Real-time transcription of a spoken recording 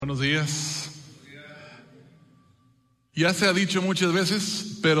Buenos días. Ya se ha dicho muchas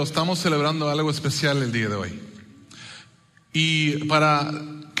veces, pero estamos celebrando algo especial el día de hoy. Y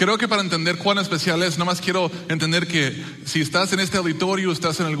creo que para entender cuán especial es, nomás quiero entender que si estás en este auditorio,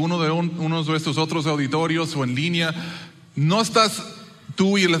 estás en alguno de unos de estos otros auditorios o en línea, no estás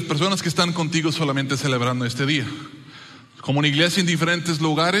tú y las personas que están contigo solamente celebrando este día. Como una iglesia en diferentes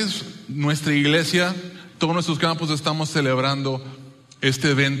lugares, nuestra iglesia, todos nuestros campos estamos celebrando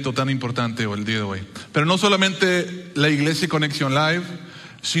este evento tan importante el día de hoy. Pero no solamente la iglesia Conexión Live,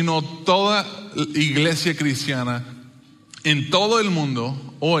 sino toda iglesia cristiana en todo el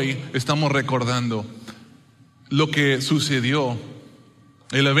mundo. Hoy estamos recordando lo que sucedió,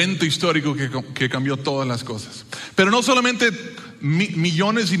 el evento histórico que cambió todas las cosas. Pero no solamente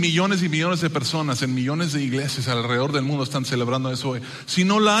millones y millones y millones de personas en millones de iglesias alrededor del mundo están celebrando eso hoy,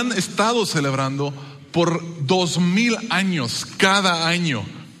 sino la han estado celebrando por 2000 años. Cada año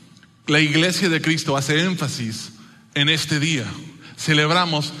la iglesia de Cristo hace énfasis en este día.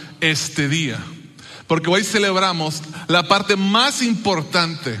 Celebramos este día porque hoy celebramos la parte más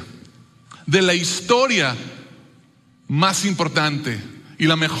importante de la historia más importante y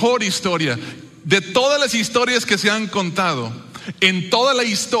la mejor historia de todas las historias que se han contado. En toda la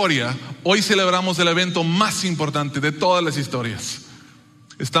historia, hoy celebramos el evento más importante de todas las historias.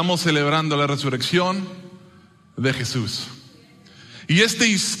 Estamos celebrando la resurrección de Jesús. Y esta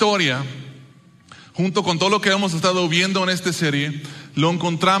historia, junto con todo lo que hemos estado viendo en esta serie, lo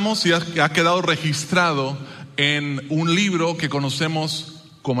encontramos y ha quedado registrado en un libro que conocemos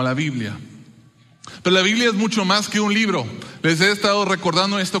como la Biblia. Pero la Biblia es mucho más que un libro. Les he estado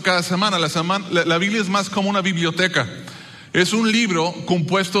recordando esto cada semana. La Biblia es más como una biblioteca. Es un libro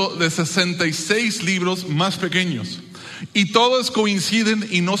compuesto de 66 libros más pequeños. Y todos coinciden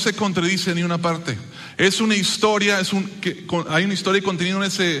y no se contradicen ni una parte. Es una historia, hay una historia contenida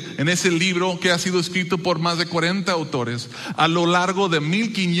en ese libro que ha sido escrito por más de 40 autores a lo largo de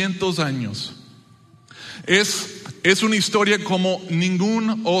 1500 años. Es una historia como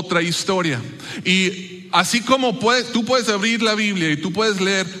ninguna otra historia. Y así como tú puedes abrir la Biblia y tú puedes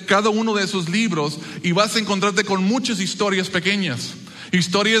leer cada uno de esos libros y vas a encontrarte con muchas historias pequeñas.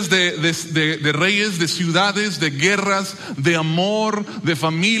 Historias de reyes, de ciudades, de guerras, de amor, de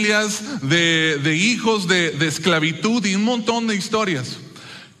familias, de hijos, de esclavitud y un montón de historias.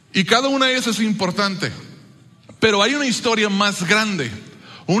 Y cada una de esas es importante. Pero hay una historia más grande.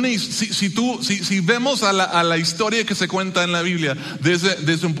 Si vemos a la historia que se cuenta en la Biblia,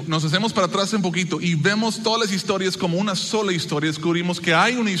 nos hacemos para atrás un poquito y vemos todas las historias como una sola historia, descubrimos que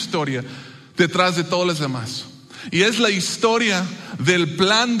hay una historia detrás de todas las demás. Y es la historia del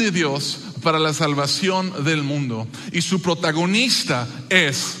plan de Dios para la salvación del mundo. Y su protagonista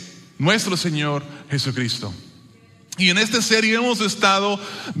es nuestro Señor Jesucristo. Y en esta serie hemos estado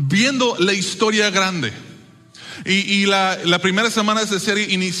viendo la historia grande. Y la primera semana de esta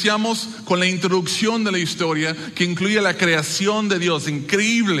serie iniciamos con la introducción de la historia que incluye la creación de Dios,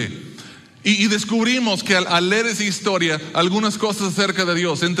 increíble. Y descubrimos que al leer esa historia algunas cosas acerca de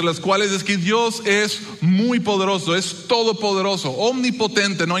Dios, entre las cuales es que Dios es muy poderoso, es todopoderoso,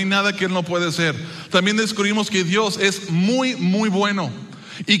 omnipotente, no hay nada que Él no puede hacer. También descubrimos que Dios es muy, muy bueno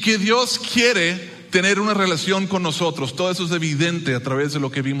y que Dios quiere tener una relación con nosotros. Todo eso es evidente a través de lo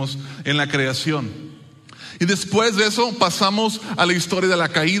que vimos en la creación. Y después de eso pasamos a la historia de la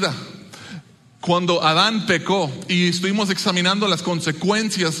caída. Cuando Adán pecó y estuvimos examinando las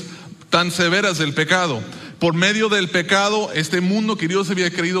consecuencias tan severas del pecado. Por medio del pecado, este mundo que Dios había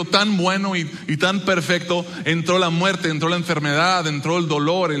creído tan bueno y tan perfecto, entró la muerte, entró la enfermedad, entró el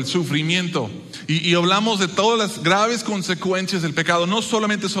dolor, el sufrimiento. Y hablamos de todas las graves consecuencias del pecado, no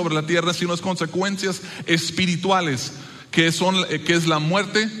solamente sobre la tierra, sino las consecuencias espirituales, que es la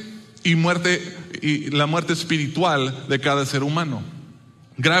muerte y la muerte espiritual de cada ser humano.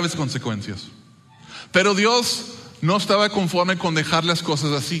 Graves consecuencias. Pero Dios no estaba conforme con dejar las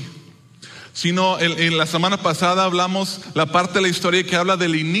cosas así. Sino en la semana pasada hablamos la parte de la historia que habla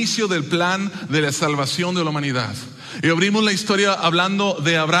del inicio del plan de la salvación de la humanidad. Y abrimos la historia hablando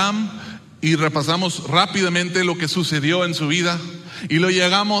de Abraham y repasamos rápidamente lo que sucedió en su vida. Y luego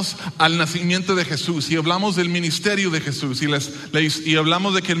llegamos al nacimiento de Jesús y hablamos del ministerio de Jesús. Y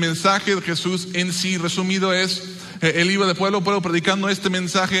hablamos de que el mensaje de Jesús en sí resumido es, Él iba de pueblo a pueblo predicando este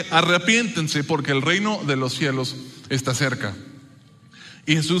mensaje: arrepiéntense porque el reino de los cielos está cerca.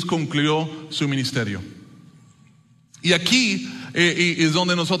 Y Jesús concluyó su ministerio. Y aquí es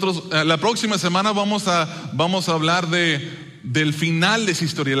donde nosotros, la próxima semana vamos a hablar del final de esa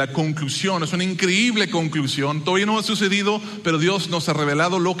historia, la conclusión. Es una increíble conclusión. Todavía no ha sucedido, pero Dios nos ha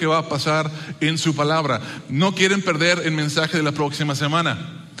revelado lo que va a pasar en su palabra. No quieren perder el mensaje de la próxima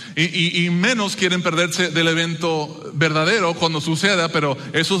semana. Y menos quieren perderse del evento verdadero cuando suceda, pero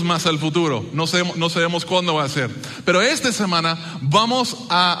eso es más al futuro. No sabemos cuándo va a ser. Pero esta semana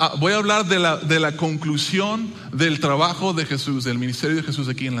voy a hablar de la conclusión del trabajo de Jesús, del ministerio de Jesús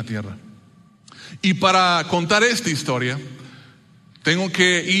aquí en la tierra. Y para contar esta historia, tengo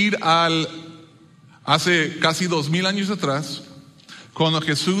que ir hace casi 2000 años atrás, cuando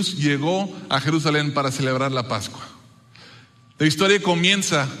Jesús llegó a Jerusalén para celebrar la Pascua. La historia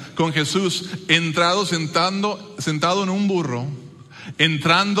comienza con Jesús sentado en un burro,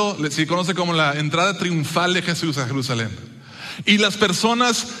 se conoce como la entrada triunfal de Jesús a Jerusalén. Y las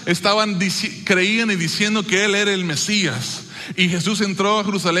personas creían y diciendo que Él era el Mesías. Y Jesús entró a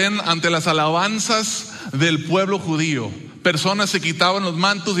Jerusalén ante las alabanzas del pueblo judío. Personas se quitaban los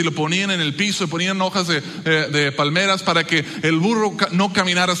mantos y lo ponían en el piso, y ponían hojas de palmeras para que el burro no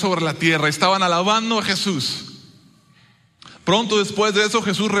caminara sobre la tierra. Estaban alabando a Jesús. Pronto después de eso,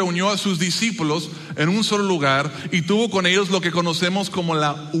 Jesús reunió a sus discípulos en un solo lugar y tuvo con ellos lo que conocemos como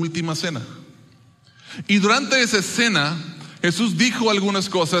la última cena. Y durante esa cena, Jesús dijo algunas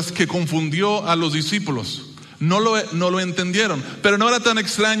cosas que confundió a los discípulos. No lo entendieron, pero no era tan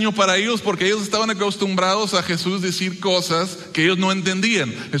extraño para ellos porque ellos estaban acostumbrados a Jesús decir cosas que ellos no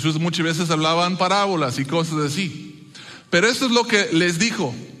entendían. Jesús muchas veces hablaba en parábolas y cosas así. Pero esto es lo que les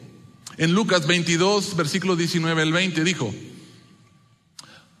dijo. En Lucas 22, versículo 19 al 20, dijo: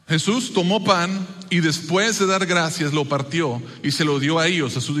 Jesús tomó pan y después de dar gracias lo partió y se lo dio a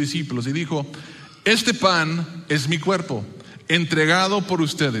ellos, a sus discípulos, y dijo: este pan es mi cuerpo, entregado por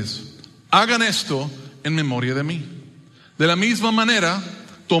ustedes. Hagan esto en memoria de mí. De la misma manera,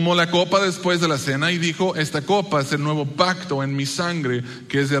 tomó la copa después de la cena y dijo: esta copa es el nuevo pacto en mi sangre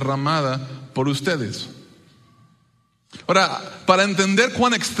que es derramada por ustedes. Ahora, para entender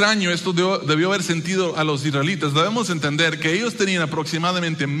cuán extraño esto debió haber sentido a los israelitas, debemos entender que ellos tenían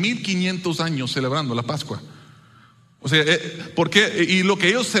aproximadamente 1500 años celebrando la Pascua. O sea, y lo que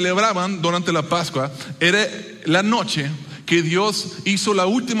ellos celebraban durante la Pascua era la noche que Dios hizo la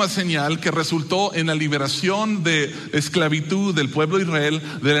última señal que resultó en la liberación de esclavitud del pueblo de Israel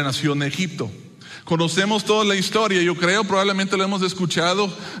de la nación de Egipto. Conocemos toda la historia, yo creo, probablemente lo hemos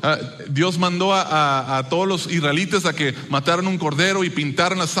escuchado. Dios mandó a todos los israelitas a que mataran un cordero y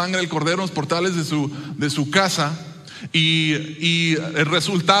pintaran la sangre del cordero en los portales de su casa. Y el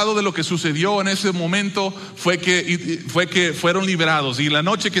resultado de lo que sucedió en ese momento fue que fueron liberados. Y la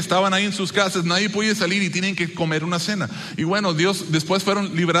noche que estaban ahí en sus casas, nadie podía salir y tienen que comer una cena. Y bueno, Dios después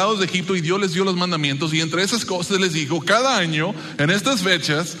fueron liberados de Egipto y Dios les dio los mandamientos. Y entre esas cosas les dijo: cada año, en estas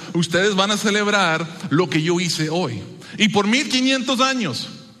fechas, ustedes van a celebrar lo que yo hice hoy. Y por 1500 años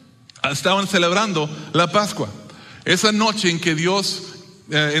estaban celebrando la Pascua. Esa noche en que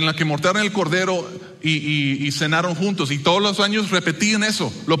en la que mataron el cordero y cenaron juntos, y todos los años repetían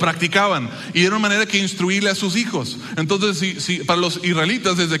eso, lo practicaban, y era una manera que instruirle a sus hijos. Entonces, para los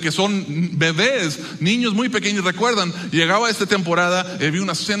israelitas, desde que son bebés, niños muy pequeños, recuerdan, llegaba esta temporada, había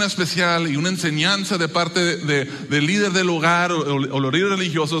una cena especial y una enseñanza de parte del líder del hogar o los líderes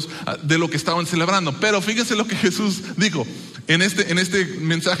religiosos de lo que estaban celebrando. Pero fíjense lo que Jesús dijo en este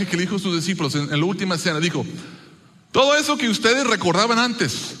mensaje que le dijo a sus discípulos en la última cena. Dijo: todo eso que ustedes recordaban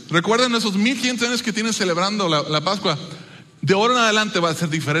antes, recuerden esos 1500 años que tienen celebrando la Pascua, de ahora en adelante va a ser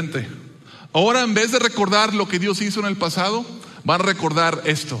diferente. Ahora, en vez de recordar lo que Dios hizo en el pasado, van a recordar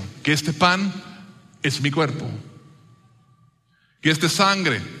esto: que este pan es mi cuerpo, que esta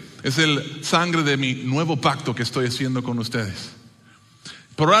sangre es el sangre de mi nuevo pacto que estoy haciendo con ustedes.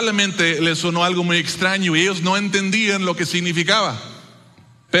 Probablemente les sonó algo muy extraño y ellos no entendían lo que significaba,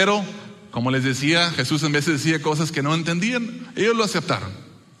 pero como les decía, Jesús en vez de decir cosas que no entendían, ellos lo aceptaron.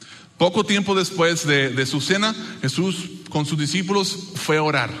 Poco tiempo después de su cena, Jesús con sus discípulos fue a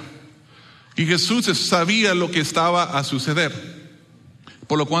orar. Y Jesús sabía lo que estaba a suceder.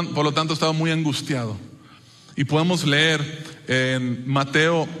 Por lo tanto, estaba muy angustiado. Y podemos leer en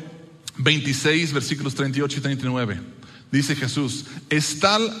Mateo 26, versículos 38 y 39. Dice Jesús: es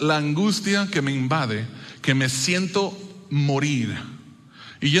tal la angustia que me invade que me siento morir.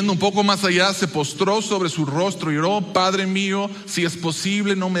 Y yendo un poco más allá, se postró sobre su rostro y oró: Padre mío, si es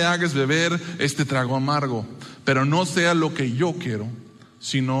posible, no me hagas beber este trago amargo, pero no sea lo que yo quiero,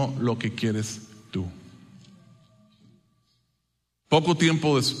 sino lo que quieres tú. Poco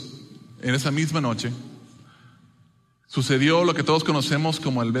tiempo en esa misma noche, sucedió lo que todos conocemos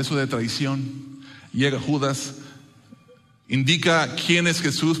como el beso de traición. Llega Judas, indica quién es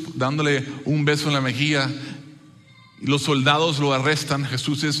Jesús, dándole un beso en la mejilla. Los soldados lo arrestan.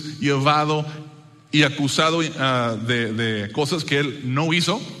 Jesús es llevado y acusado de cosas que él no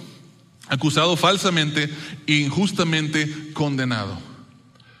hizo, acusado falsamente e injustamente condenado.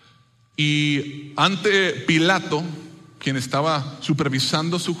 Y ante Pilato, quien estaba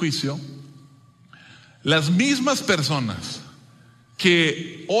supervisando su juicio, las mismas personas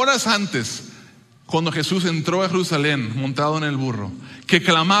que horas antes, cuando Jesús entró a Jerusalén montado en el burro, que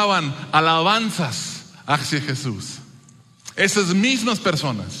clamaban alabanzas hacia Jesús, esas mismas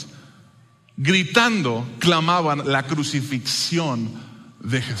personas gritando clamaban la crucifixión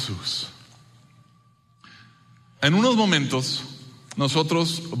de Jesús. En unos momentos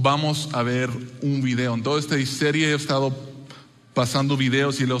nosotros vamos a ver un video. En toda esta serie he estado pasando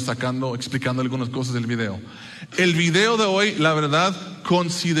videos y luego sacando, explicando algunas cosas del video. El video de hoy, la verdad,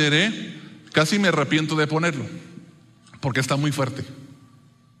 consideré, casi me arrepiento de ponerlo, porque está muy fuerte.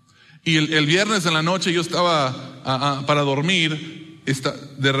 Y el viernes en la noche yo estaba para dormir,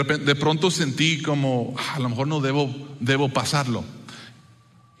 de pronto sentí como, a lo mejor no debo pasarlo.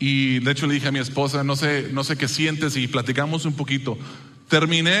 Y de hecho le dije a mi esposa, no sé qué sientes, y platicamos un poquito.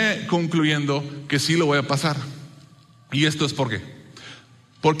 Terminé concluyendo que sí lo voy a pasar. Y esto es por qué.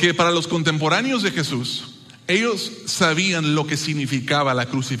 Porque para los contemporáneos de Jesús, ellos sabían lo que significaba la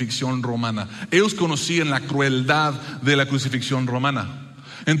crucifixión romana. Ellos conocían la crueldad de la crucifixión romana.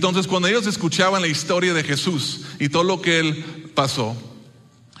 Entonces, cuando ellos escuchaban la historia de Jesús y todo lo que Él pasó,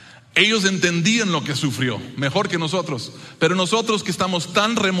 ellos entendían lo que sufrió, mejor que nosotros. Pero nosotros que estamos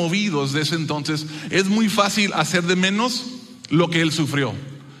tan removidos de ese entonces, es muy fácil hacer de menos lo que Él sufrió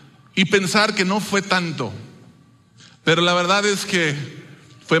y pensar que no fue tanto. Pero la verdad es que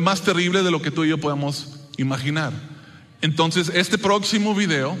fue más terrible de lo que tú y yo podemos imaginar. Entonces, este próximo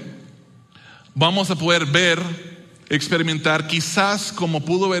video vamos a poder ver, experimentar quizás como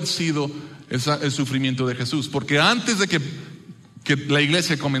pudo haber sido el sufrimiento de Jesús. Porque antes de que la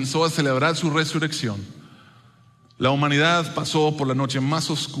iglesia comenzó a celebrar su resurrección, la humanidad pasó por la noche más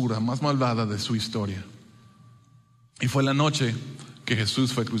oscura, más malvada de su historia. Y fue la noche que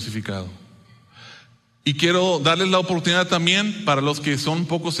Jesús fue crucificado. Y quiero darles la oportunidad también, para los que son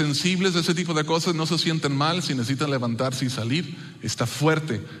poco sensibles de ese tipo de cosas, no se sienten mal si necesitan levantarse y salir. Está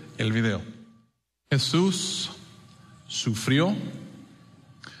fuerte el video. Jesús sufrió,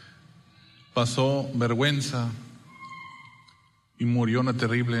 pasó vergüenza y murió una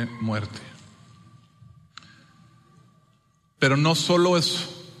terrible muerte. Pero no solo es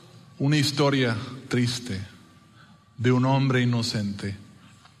una historia triste de un hombre inocente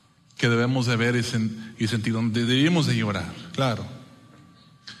que debemos de ver y sentir, donde debemos de llorar, claro.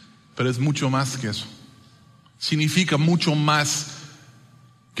 Pero es mucho más que eso. Significa mucho más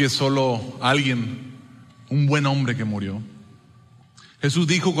que solo alguien, un buen hombre que murió. Jesús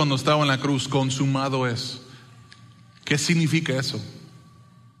dijo cuando estaba en la cruz, consumado es. ¿Qué significa eso?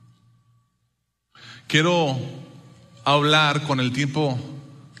 Quiero hablar con el tiempo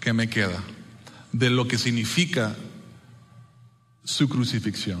que me queda de lo que significa su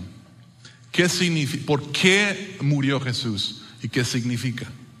crucifixión. ¿Qué significa? ¿Por qué murió Jesús? ¿Y qué significa?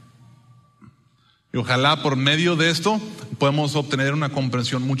 Y ojalá por medio de esto podamos obtener una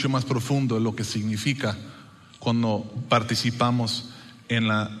comprensión mucho más profunda de lo que significa cuando participamos en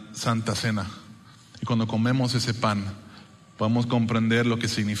la Santa Cena. Y cuando comemos ese pan, podemos comprender lo que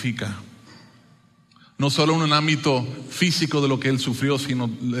significa. No solo en un ámbito físico de lo que Él sufrió, sino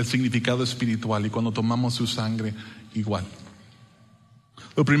el significado espiritual. Y cuando tomamos su sangre, igual.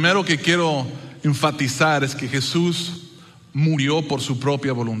 Lo primero que quiero enfatizar es que Jesús murió por su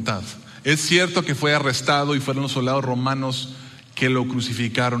propia voluntad. Es cierto que fue arrestado y fueron los soldados romanos que lo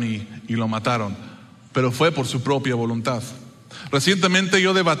crucificaron y lo mataron, pero fue por su propia voluntad. Recientemente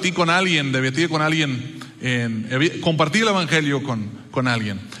yo debatí con alguien, compartí el evangelio con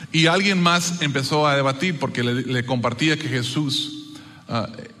alguien, y alguien más empezó a debatir porque le compartía que Jesús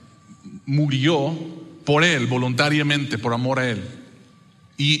murió por él voluntariamente, por amor a él.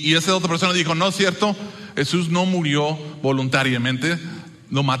 Y esa otra persona dijo, no es cierto, Jesús no murió voluntariamente,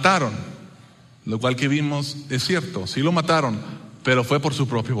 lo mataron. Lo cual que vimos es cierto, sí lo mataron, pero fue por su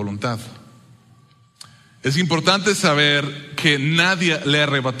propia voluntad. Es importante saber que nadie le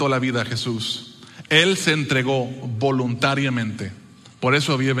arrebató la vida a Jesús. Él se entregó voluntariamente, por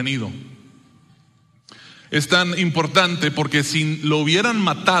eso había venido. Es tan importante porque si lo hubieran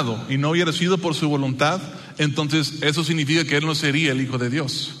matado y no hubiera sido por su voluntad, entonces eso significa que Él no sería el Hijo de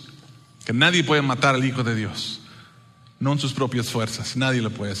Dios. Que nadie puede matar al Hijo de Dios, no en sus propias fuerzas, nadie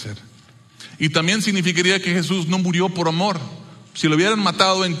lo puede hacer. Y también significaría que Jesús no murió por amor. Si lo hubieran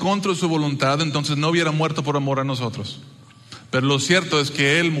matado en contra de su voluntad, entonces no hubiera muerto por amor a nosotros. Pero lo cierto es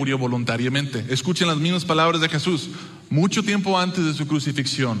que Él murió voluntariamente. Escuchen las mismas palabras de Jesús. Mucho tiempo antes de su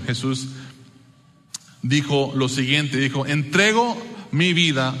crucifixión, Jesús dijo lo siguiente, dijo, entrego mi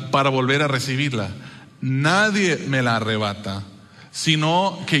vida para volver a recibirla. Nadie me la arrebata,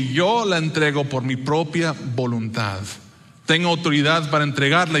 sino que yo la entrego por mi propia voluntad. Tengo autoridad para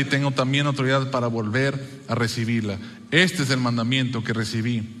entregarla y tengo también autoridad para volver a recibirla. Este es el mandamiento que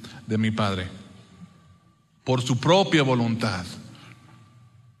recibí de mi Padre, por su propia voluntad.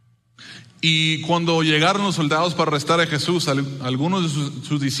 Y cuando llegaron los soldados para arrestar a Jesús, algunos de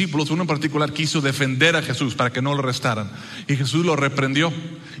sus discípulos, uno en particular, quiso defender a Jesús para que no lo arrestaran. Y Jesús lo reprendió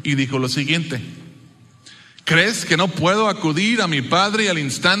y dijo lo siguiente: ¿crees que no puedo acudir a mi Padre y al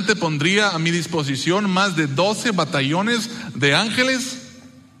instante pondría a mi disposición más de 12 batallones de ángeles?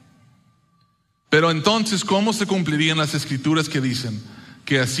 Pero entonces, ¿cómo se cumplirían las escrituras que dicen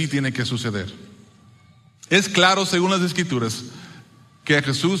que así tiene que suceder? Es claro, según las escrituras, que a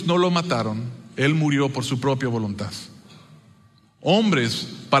Jesús no lo mataron, Él murió por su propia voluntad. Hombres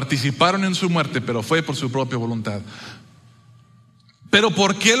participaron en su muerte, pero fue por su propia voluntad. ¿Pero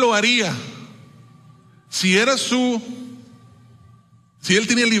por qué lo haría? Si Él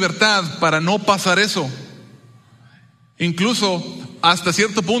tenía libertad para no pasar eso. Incluso hasta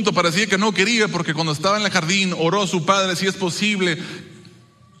cierto punto parecía que no quería, porque cuando estaba en el jardín oró a su Padre: si es posible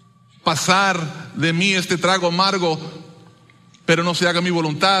pasar de mí este trago amargo, pero no se haga mi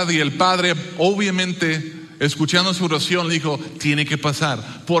voluntad. Y el Padre, obviamente, escuchando su oración, le dijo: tiene que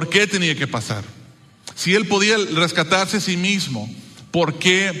pasar. ¿Por qué tenía que pasar? Si Él podía rescatarse a sí mismo, ¿por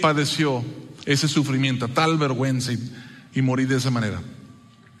qué padeció ese sufrimiento, tal vergüenza y morir de esa manera?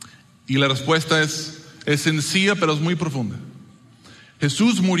 Y la respuesta es sencilla, pero es muy profunda.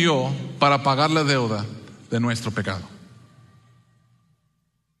 Jesús murió para pagar la deuda de nuestro pecado.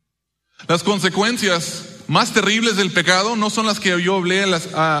 Las consecuencias más terribles del pecado no son las que yo hablé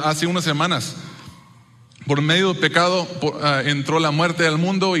hace unas semanas. Por medio del pecado entró la muerte al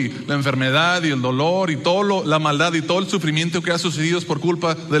mundo, y la enfermedad y el dolor y la maldad y todo el sufrimiento que ha sucedido es por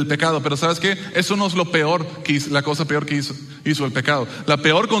culpa del pecado. Pero ¿sabes qué? Eso no es la cosa peor que hizo el pecado. La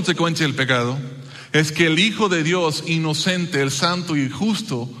peor consecuencia del pecado es que el Hijo de Dios, inocente, el santo y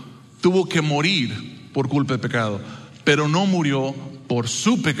justo, tuvo que morir por culpa del pecado. Pero no murió por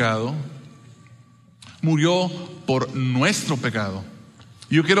su pecado, murió por nuestro pecado.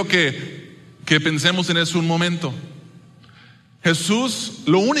 Yo quiero que pensemos en eso un momento. Jesús,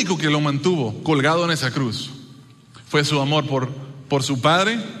 lo único que lo mantuvo colgado en esa cruz fue su amor por su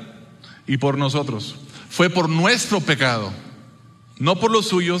Padre y por nosotros. Fue por nuestro pecado, no por los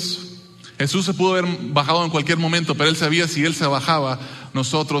suyos. Jesús se pudo haber bajado en cualquier momento, pero Él sabía si Él se bajaba,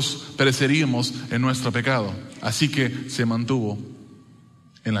 nosotros pereceríamos en nuestro pecado. Así que se mantuvo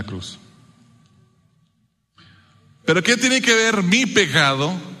en la cruz. Pero ¿qué tiene que ver mi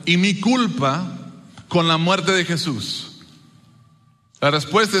pecado y mi culpa con la muerte de Jesús? La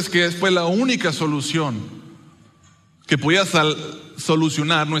respuesta es que fue la única solución que podía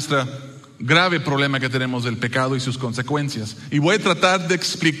solucionar nuestro grave problema que tenemos del pecado y sus consecuencias. Y voy a tratar de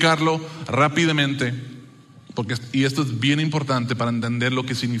explicarlo rápidamente, y esto es bien importante para entender lo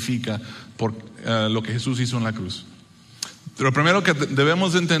que significa lo que Jesús hizo en la cruz. Lo primero que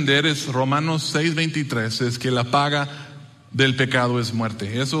debemos de entender es Romanos 6:23, es que la paga del pecado es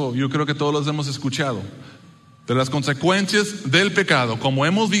muerte. Eso yo creo que todos los hemos escuchado. De las consecuencias del pecado, como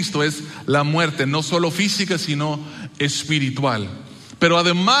hemos visto, es la muerte, no solo física, sino espiritual. Pero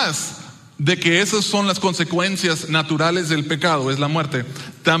además de que esas son las consecuencias naturales del pecado, es la muerte,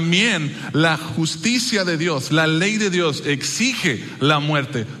 también la justicia de Dios, la ley de Dios, exige la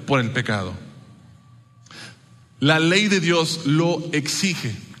muerte por el pecado. La ley de Dios lo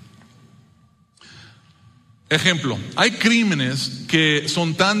exige. Ejemplo, hay crímenes que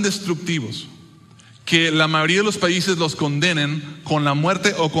son tan destructivos que la mayoría de los países los condenen con la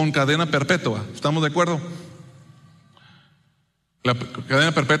muerte o con cadena perpetua. ¿Estamos de acuerdo? La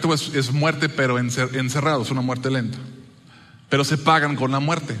cadena perpetua es muerte, pero encerrado, es una muerte lenta. Pero se pagan con la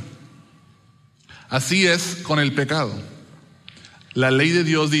muerte. Así es con el pecado. La ley de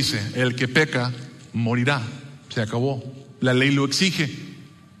Dios dice: el que peca morirá. Se acabó. La ley lo exige.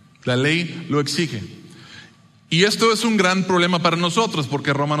 La ley lo exige. Y esto es un gran problema para nosotros,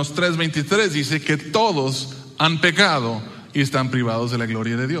 porque Romanos 3:23 dice que todos han pecado y están privados de la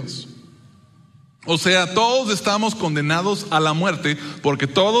gloria de Dios. O sea, todos estamos condenados a la muerte porque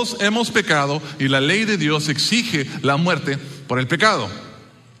todos hemos pecado y la ley de Dios exige la muerte por el pecado.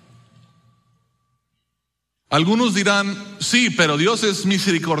 Algunos dirán: sí, pero Dios es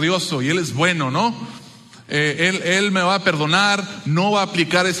misericordioso y Él es bueno, ¿no? Él me va a perdonar, no va a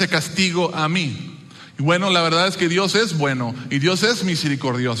aplicar ese castigo a mí. Y bueno, la verdad es que Dios es bueno y Dios es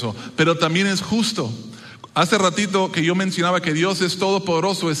misericordioso, pero también es justo. Hace ratito que yo mencionaba que Dios es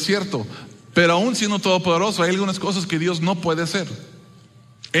todopoderoso, es cierto, pero aún siendo todopoderoso hay algunas cosas que Dios no puede hacer.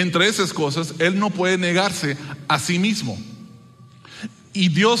 Entre esas cosas, Él no puede negarse a sí mismo. Y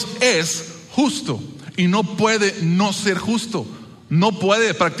Dios es justo y no puede no ser justo. No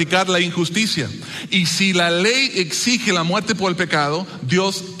puede practicar la injusticia. Y si la ley exige la muerte por el pecado,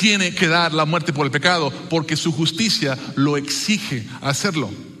 Dios tiene que dar la muerte por el pecado, porque su justicia lo exige hacerlo.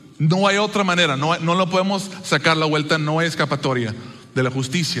 No hay otra manera, no lo podemos sacar la vuelta, no hay escapatoria de la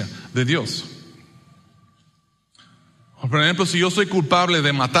justicia de Dios. Por ejemplo, si yo soy culpable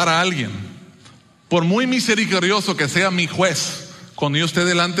de matar a alguien, por muy misericordioso que sea mi juez cuando yo esté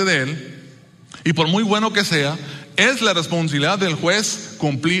delante de él, y por muy bueno que sea, es la responsabilidad del juez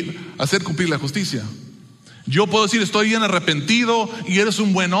hacer cumplir la justicia. Yo puedo decir, estoy bien arrepentido y eres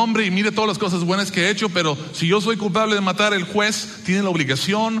un buen hombre y mire todas las cosas buenas que he hecho, pero si yo soy culpable de matar, el juez tiene la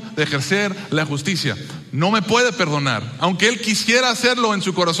obligación de ejercer la justicia. No me puede perdonar, aunque él quisiera hacerlo en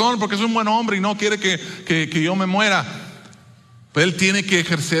su corazón porque es un buen hombre y no quiere que yo me muera. Pero él tiene que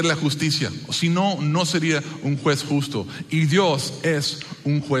ejercer la justicia, o si no, no sería un juez justo. Y Dios es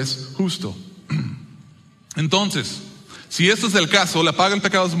un juez justo. Entonces, si esto es el caso, la paga del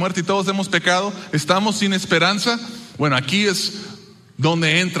pecado es muerte y todos hemos pecado, estamos sin esperanza. Bueno, aquí es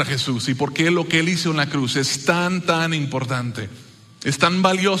donde entra Jesús y por qué lo que Él hizo en la cruz es tan importante. Es tan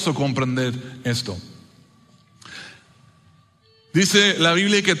valioso comprender esto. Dice la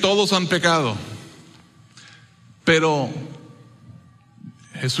Biblia que todos han pecado, pero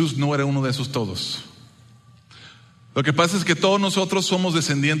Jesús no era uno de esos todos. Lo que pasa es que todos nosotros somos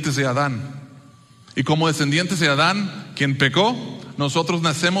descendientes de Adán. Y como descendientes de Adán, quien pecó, nosotros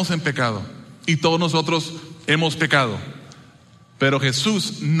nacemos en pecado. Y todos nosotros hemos pecado. Pero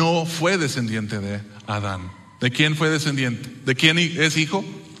Jesús no fue descendiente de Adán. ¿De quién fue descendiente? ¿De quién es hijo?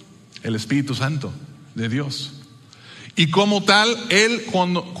 El Espíritu Santo de Dios. Y como tal, Él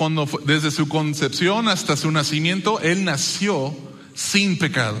cuando desde su concepción hasta su nacimiento, Él nació sin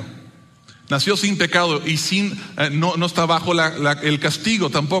pecado. Nació sin pecado y no está bajo el castigo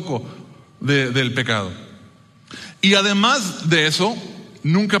tampoco del pecado. Y además de eso,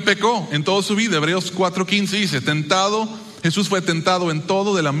 nunca pecó en toda su vida. Hebreos 4:15 dice, Jesús fue tentado en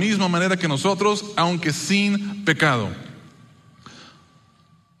todo de la misma manera que nosotros, aunque sin pecado.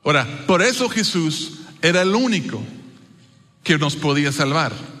 Ahora, por eso Jesús era el único que nos podía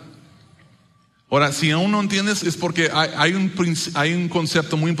salvar. Ahora, si aún no entiendes, es porque hay un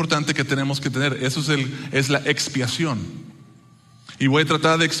concepto muy importante que tenemos que tener. Eso es la expiación. Y voy a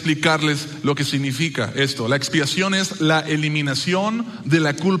tratar de explicarles lo que significa esto. La expiación es la eliminación de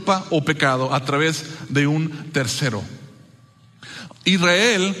la culpa o pecado a través de un tercero.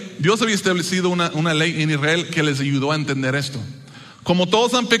 Dios había establecido una ley en Israel que les ayudó a entender esto. Como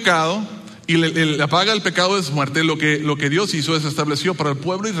todos han pecado y la paga del pecado es muerte, lo que Dios hizo es estableció para el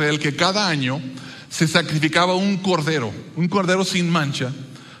pueblo de Israel que cada año se sacrificaba un cordero sin mancha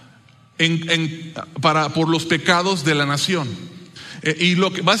por los pecados de la nación. Y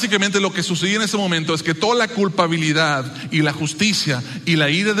básicamente lo que sucedía en ese momento es que toda la culpabilidad y la justicia y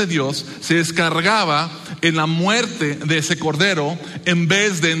la ira de Dios se descargaba en la muerte de ese cordero en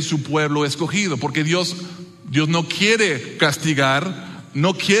vez de en su pueblo escogido, porque Dios no quiere castigar,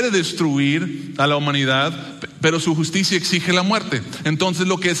 no quiere destruir a la humanidad, pero su justicia exige la muerte. Entonces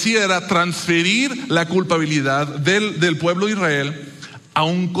lo que hacía era transferir la culpabilidad del pueblo de Israel a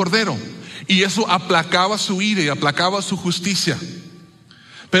un cordero, y eso aplacaba su ira y aplacaba su justicia.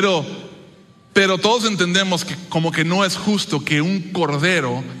 Pero todos entendemos que como que no es justo que un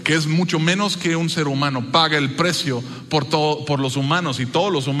cordero, que es mucho menos que un ser humano, pague el precio por los humanos y todos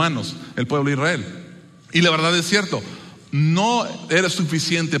los humanos, el pueblo de Israel. Y la verdad es cierto, no era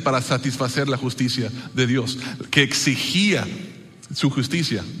suficiente para satisfacer la justicia de Dios, que exigía su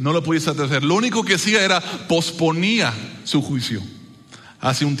justicia. No lo podía satisfacer. Lo único que hacía era posponía su juicio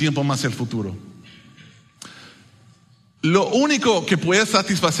hacia un tiempo más el futuro. Lo único que puede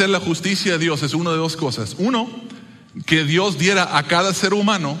satisfacer la justicia de Dios es una de dos cosas. Uno, que Dios diera a cada ser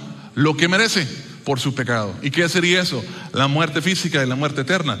humano lo que merece por su pecado. ¿Y qué sería eso? La muerte física y la muerte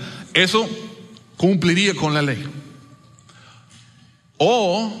eterna. Eso cumpliría con la ley.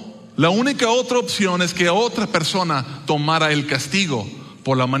 O la única otra opción es que otra persona tomara el castigo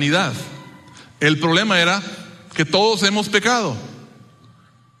por la humanidad. El problema era que todos hemos pecado.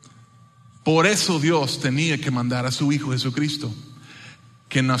 Por eso Dios tenía que mandar a su Hijo Jesucristo,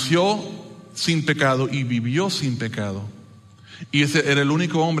 que nació sin pecado y vivió sin pecado. Y ese era el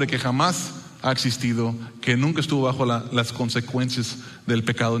único hombre que jamás ha existido, que nunca estuvo bajo las consecuencias del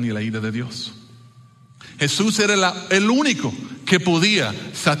pecado ni la ira de Dios. Jesús era el único que podía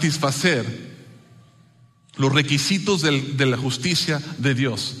satisfacer los requisitos de la justicia de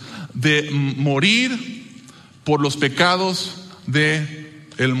Dios, de morir por los pecados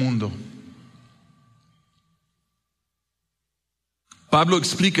del mundo. Pablo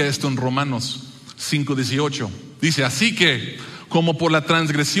explica esto en Romanos 5:18. Dice, así que como por la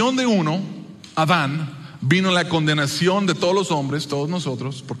transgresión de uno, Adán, vino la condenación de todos los hombres, todos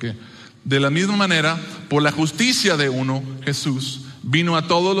nosotros, porque de la misma manera, por la justicia de uno, Jesús, vino a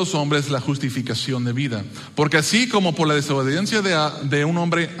todos los hombres la justificación de vida. Porque así como por la desobediencia de un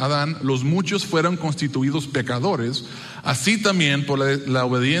hombre, Adán, los muchos fueron constituidos pecadores, así también por la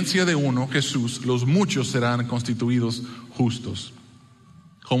obediencia de uno, Jesús, los muchos serán constituidos justos.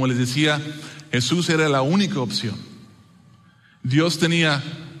 Como les decía, Jesús era la única opción. Dios tenía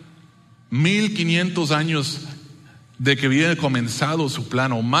 1500 años de que había comenzado su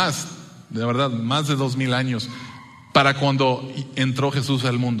plan, o más, de verdad, más de 2000 años, para cuando entró Jesús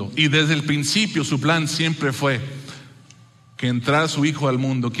al mundo. Y desde el principio su plan siempre fue que entrara su Hijo al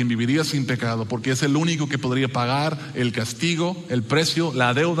mundo, quien viviría sin pecado, porque es el único que podría pagar el castigo, el precio,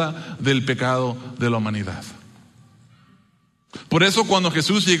 la deuda del pecado de la humanidad. Por eso cuando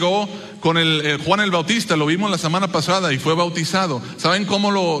Jesús llegó con Juan el Bautista, lo vimos la semana pasada, y fue bautizado, ¿saben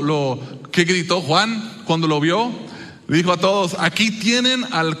cómo qué gritó Juan cuando lo vio? Dijo a todos, aquí tienen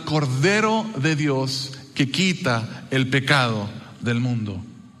al Cordero de Dios que quita el pecado del mundo.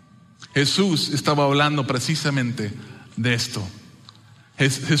 Jesús estaba hablando precisamente de esto.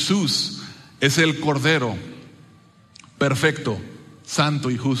 Jesús es el Cordero perfecto,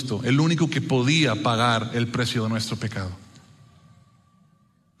 santo y justo, el único que podía pagar el precio de nuestro pecado.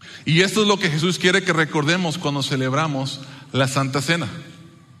 Y esto es lo que Jesús quiere que recordemos cuando celebramos la Santa Cena.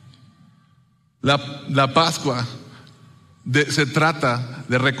 La Pascua se trata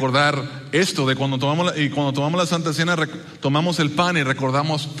de recordar esto, de cuando tomamos la Santa Cena, tomamos el pan y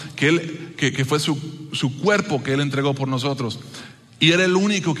recordamos que fue su cuerpo que Él entregó por nosotros. Y era el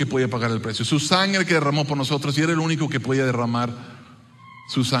único que podía pagar el precio. Su sangre que derramó por nosotros, y era el único que podía derramar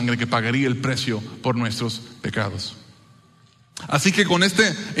su sangre, que pagaría el precio por nuestros pecados. Así que con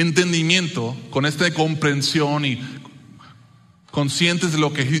este entendimiento, con esta comprensión y conscientes de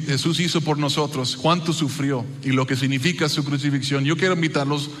lo que Jesús hizo por nosotros, cuánto sufrió y lo que significa su crucifixión, yo quiero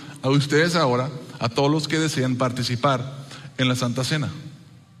invitarlos a ustedes ahora, a todos los que desean participar en la Santa Cena.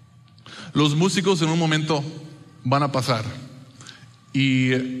 Los músicos en un momento van a pasar,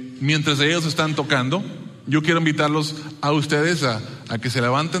 y mientras ellos están tocando, yo quiero invitarlos a ustedes a que se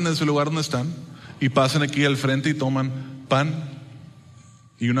levanten de su lugar donde están y pasen aquí al frente y toman pan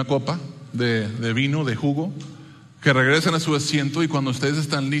y una copa de vino, de jugo, que regresen a su asiento, y cuando ustedes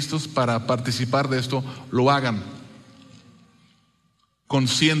están listos para participar de esto, lo hagan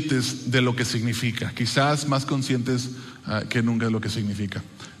conscientes de lo que significa, quizás más conscientes que nunca de lo que significa.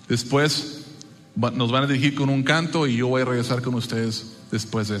 Después nos van a dirigir con un canto y yo voy a regresar con ustedes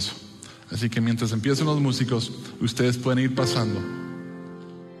después de eso. Así que mientras empiecen los músicos, ustedes pueden ir pasando.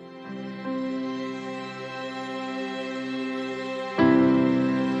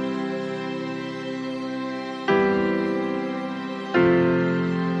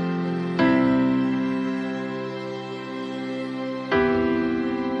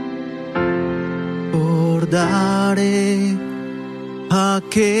 Recordaré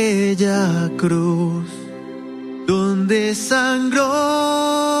aquella cruz donde sangró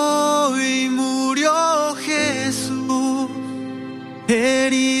y murió Jesús,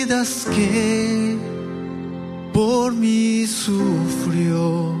 heridas que por mí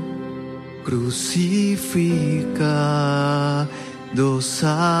sufrió, crucificado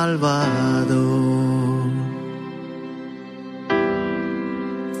Salvador.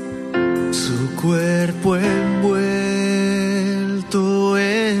 Su cuerpo envuelto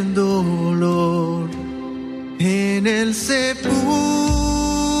en dolor, en el sepulcro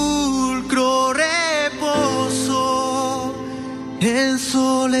reposó, en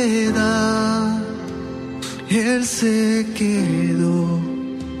soledad Él se quedó.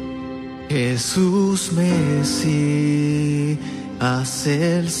 Jesús Mesías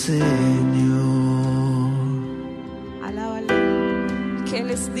el Señor. Alábale, que Él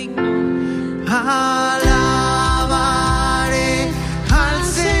es digno. Alabaré al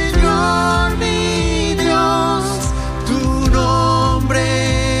Señor mi Dios, tu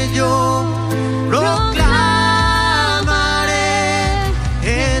nombre yo proclamaré,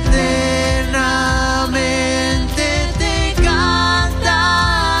 eternamente te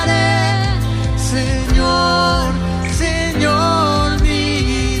cantaré, Señor, Señor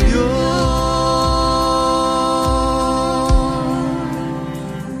mi Dios.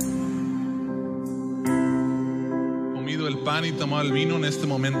 El pan y tomar el vino, en este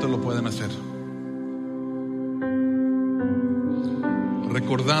momento lo pueden hacer,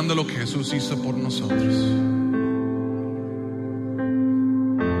 recordando lo que Jesús hizo por nosotros.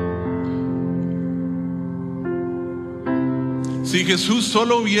 Si Jesús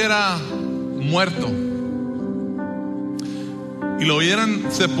solo hubiera muerto y lo hubieran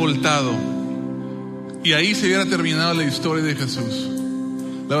sepultado y ahí se hubiera terminado la historia de Jesús,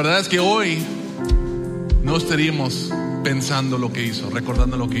 la verdad es que hoy no estaríamos pensando lo que hizo,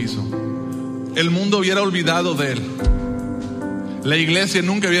 recordando lo que hizo. El mundo hubiera olvidado de él. La iglesia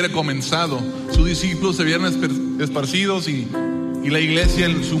nunca hubiera comenzado. Sus discípulos se hubieran esparcidos y la iglesia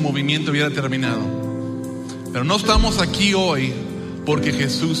en su movimiento hubiera terminado. Pero no estamos aquí hoy porque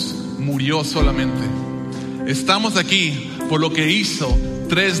Jesús murió solamente. Estamos aquí por lo que hizo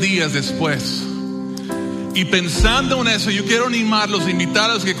 3 días después. Y pensando en eso, yo quiero animarlos,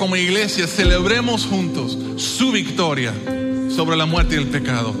 invitarlos que como iglesia celebremos juntos su victoria sobre la muerte y el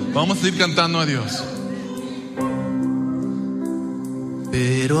pecado. Vamos a ir cantando a Dios.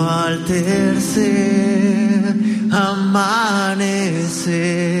 Pero al tercer amanecer,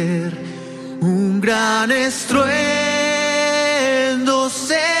 un gran estruendo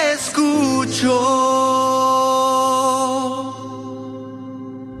se escuchó.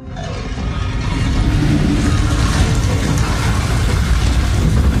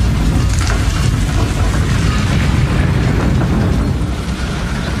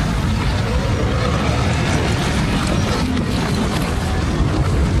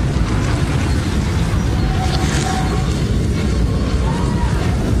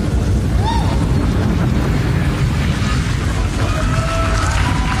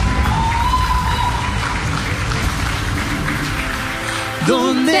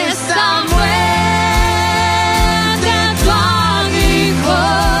 ¿Dónde está muerte tu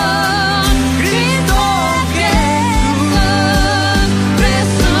aguijón? Cristo Jesús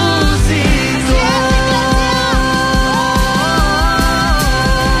resucitó.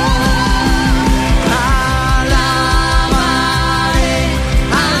 Alabaré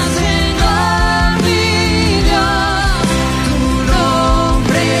al Señor mi Dios, tu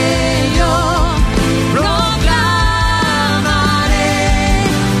nombre yo proclamaré.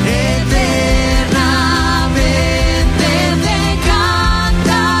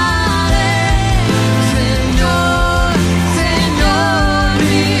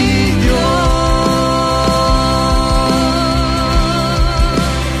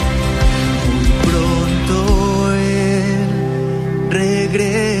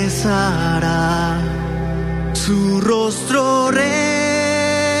 Su rostro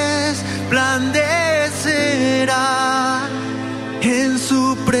resplandecerá, en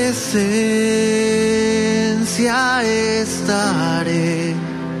su presencia estaré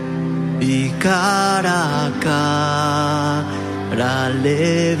y cara a cara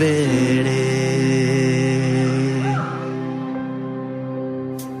le veré.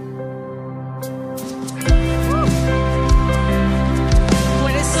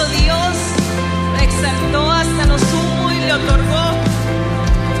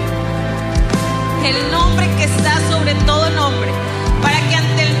 El nombre que está sobre todo nombre, para que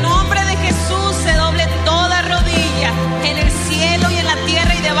ante el nombre de Jesús se doble toda rodilla, en el cielo y en la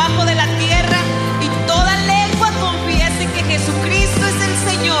tierra y debajo de la tierra, y toda lengua confiese que Jesucristo es el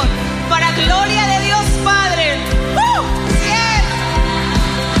Señor, para gloria de Dios Padre.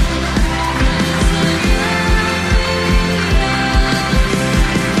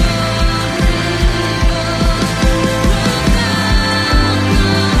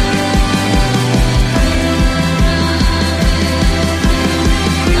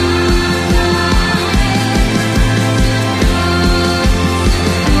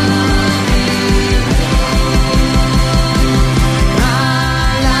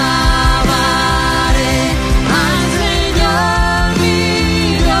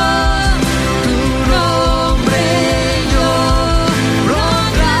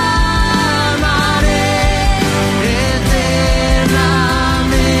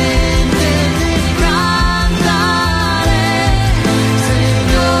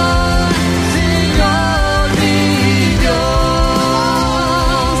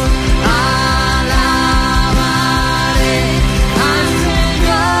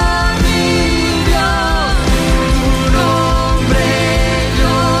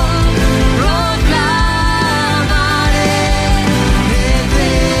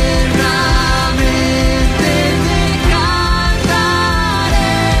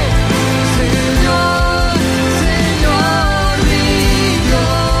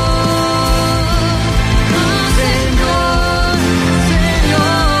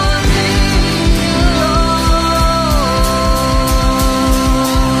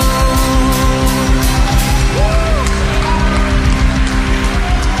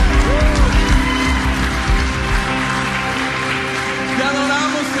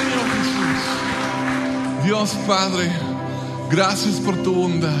 Padre, Gracias por tu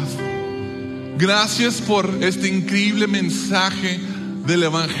bondad. Gracias por este increíble mensaje del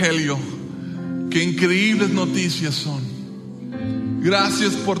Evangelio. Qué increíbles noticias son.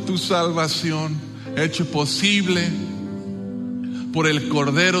 Gracias por tu salvación, hecho posible por el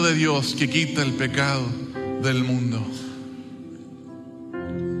Cordero de Dios que quita el pecado del mundo.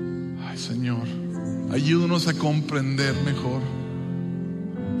 Ay, Señor, ayúdanos a comprender mejor.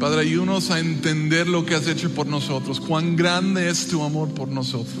 Padre, ayúdanos a entender lo que has hecho por nosotros. Cuán grande es tu amor por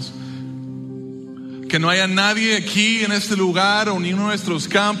nosotros. Que no haya nadie aquí en este lugar o ni en nuestros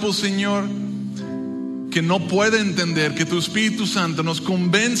campos, Señor, que no pueda entender, que tu Espíritu Santo nos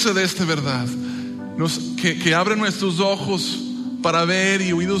convence de esta verdad. Que abre nuestros ojos para ver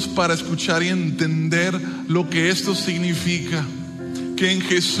y oídos para escuchar y entender lo que esto significa. Que en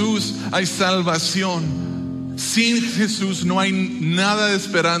Jesús hay salvación. Sin Jesús no hay nada de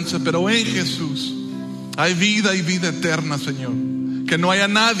esperanza, pero en Jesús hay vida y vida eterna, Señor. Que no haya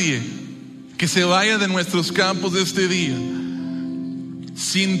nadie que se vaya de nuestros campos de este día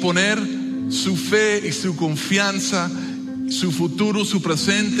sin poner su fe y su confianza, su futuro, su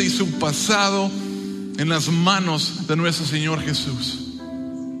presente y su pasado en las manos de nuestro Señor Jesús.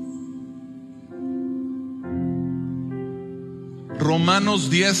 Romanos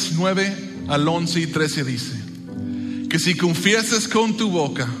 10, 9 al 11 y 13 dice que si confieses con tu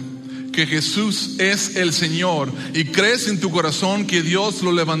boca que Jesús es el Señor y crees en tu corazón que Dios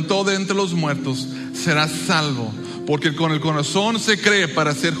lo levantó de entre los muertos, serás salvo. Porque con el corazón se cree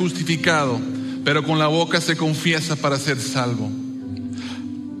para ser justificado, pero con la boca se confiesa para ser salvo.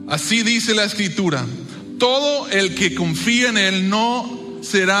 Así dice la Escritura: todo el que confía en Él no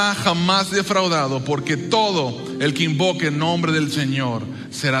será jamás defraudado, porque todo el que invoque el nombre del Señor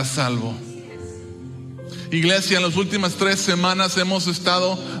será salvo. Iglesia, en las últimas 3 semanas hemos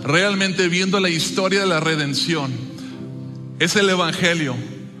estado realmente viendo la historia de la redención. Es el Evangelio.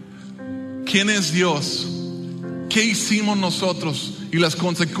 ¿Quién es Dios? ¿Qué hicimos nosotros? Y las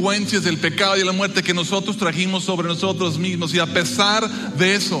consecuencias del pecado y de la muerte que nosotros trajimos sobre nosotros mismos. Y a pesar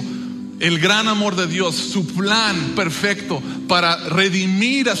de eso, el gran amor de Dios, su plan perfecto para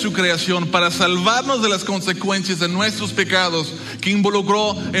redimir a su creación, para salvarnos de las consecuencias de nuestros pecados, que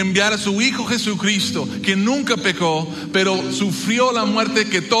involucró enviar a su Hijo Jesucristo, que nunca pecó, pero sufrió la muerte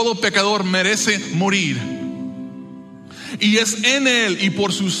que todo pecador merece morir. Y es en Él y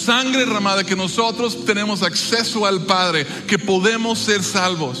por su sangre derramada que nosotros tenemos acceso al Padre, que podemos ser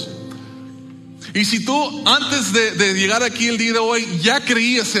salvos. Y si tú antes de llegar aquí el día de hoy ya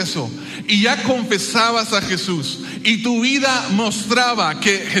creías eso y ya confesabas a Jesús y tu vida mostraba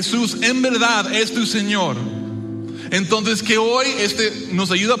que Jesús en verdad es tu Señor, entonces que hoy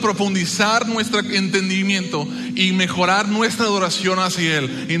nos ayuda a profundizar nuestro entendimiento y mejorar nuestra adoración hacia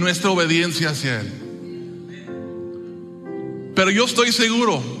Él y nuestra obediencia hacia Él. Pero yo estoy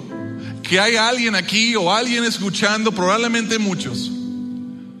seguro que hay alguien aquí o alguien escuchando, probablemente muchos,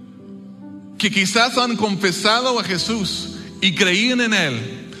 que quizás han confesado a Jesús y creían en Él,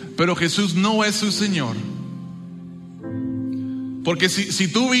 pero Jesús no es su Señor. Porque si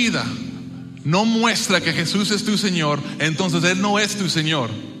tu vida no muestra que Jesús es tu Señor, entonces Él no es tu Señor.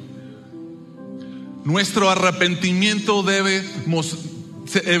 Nuestro arrepentimiento debe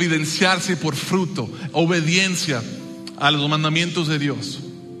evidenciarse por fruto, obediencia a los mandamientos de Dios.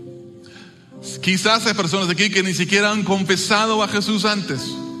 Quizás hay personas aquí que ni siquiera han confesado a Jesús antes.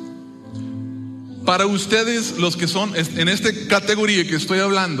 Para ustedes, los que son en esta categoría que estoy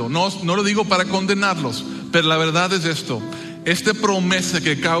hablando, no lo digo para condenarlos, pero la verdad es esto: esta promesa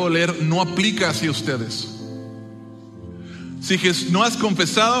que acabo de leer no aplica hacia ustedes. Si no has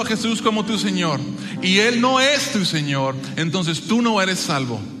confesado a Jesús como tu Señor y Él no es tu Señor, entonces tú no eres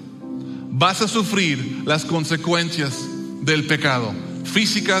salvo. Vas a sufrir las consecuencias del pecado,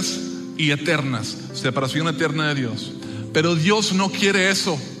 físicas y eternas, separación eterna de Dios. Pero Dios no quiere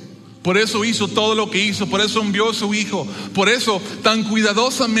eso. Por eso hizo todo lo que hizo, por eso envió a su Hijo, por eso tan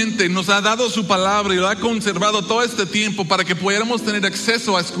cuidadosamente nos ha dado su palabra y lo ha conservado todo este tiempo para que pudiéramos tener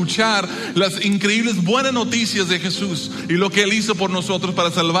acceso a escuchar las increíbles buenas noticias de Jesús y lo que Él hizo por nosotros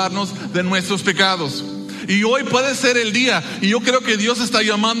para salvarnos de nuestros pecados. Y hoy puede ser el día, y yo creo que Dios está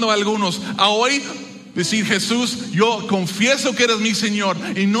llamando a algunos a hoy decir: Jesús, yo confieso que eres mi Señor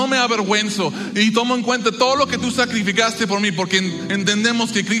y no me avergüenzo y tomo en cuenta todo lo que tú sacrificaste por mí, porque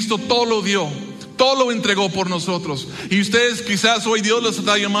entendemos que Cristo todo lo dio, todo lo entregó por nosotros. Y ustedes quizás hoy Dios los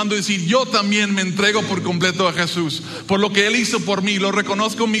está llamando a decir: yo también me entrego por completo a Jesús, por lo que Él hizo por mí, lo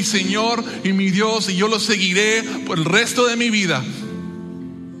reconozco mi Señor y mi Dios, y yo lo seguiré por el resto de mi vida.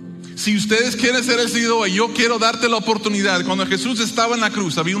 Si ustedes quieren ser el seguidor, yo quiero darte la oportunidad. Cuando Jesús estaba en la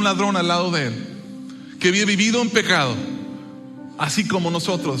cruz, había un ladrón al lado de Él que había vivido en pecado, así como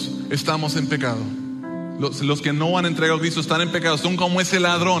nosotros estamos en pecado. Los que no han entregado a Cristo están en pecado, son como ese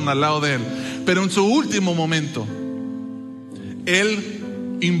ladrón al lado de Él. Pero en su último momento,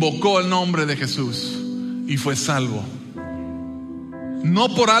 Él invocó el nombre de Jesús y fue salvo.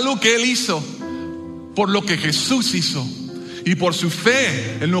 No por algo que Él hizo, por lo que Jesús hizo y por su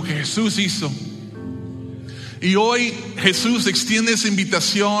fe en lo que Jesús hizo. Y hoy Jesús extiende esa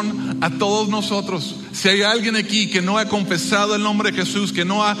invitación a todos nosotros. Si hay alguien aquí que no ha confesado el nombre de Jesús, que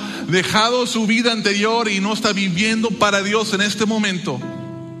no ha dejado su vida anterior y no está viviendo para Dios en este momento,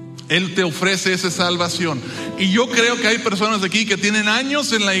 Él te ofrece esa salvación. Y yo creo que hay personas aquí que tienen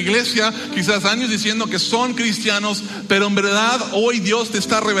años en la iglesia, quizás años diciendo que son cristianos, pero en verdad hoy Dios te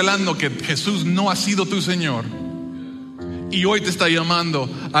está revelando que Jesús no ha sido tu Señor. Y hoy te está llamando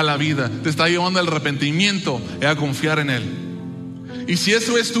a la vida, te está llamando al arrepentimiento y a confiar en Él. Y si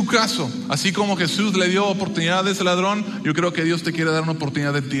eso es tu caso, así como Jesús le dio oportunidad a ese ladrón, yo creo que Dios te quiere dar una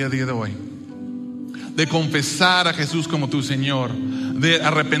oportunidad de ti a día de hoy. De confesar a Jesús como tu Señor, de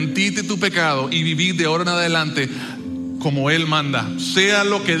arrepentirte de tu pecado y vivir de ahora en adelante como Él manda. Sea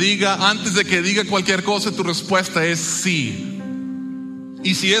lo que diga, antes de que diga cualquier cosa, tu respuesta es sí.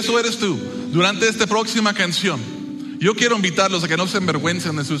 Y si eso eres tú, durante esta próxima canción, yo quiero invitarlos a que no se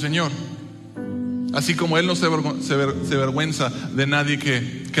envergüencen de su Señor, así como Él no se avergüenza de nadie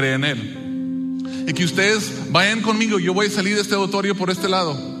que cree en Él. Y que ustedes vayan conmigo. Yo voy a salir de este auditorio por este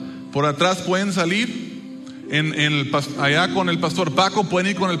lado. Por atrás pueden salir allá con el pastor Paco.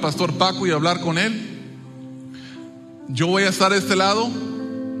 Pueden ir con el pastor Paco y hablar con él. Yo voy a estar de este lado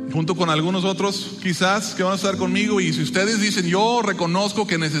junto con algunos otros quizás que van a estar conmigo. Y si ustedes dicen, yo reconozco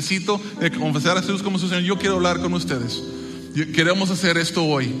que necesito confesar a Jesús como su Señor, yo quiero hablar con ustedes. Queremos hacer esto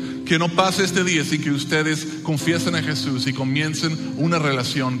hoy. Que no pase este día sin que ustedes confiesen a Jesús y comiencen una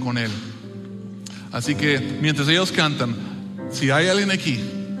relación con Él. Así que mientras ellos cantan, si hay alguien aquí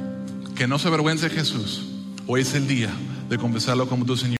que no se avergüence de Jesús, hoy es el día de confesarlo como tu Señor.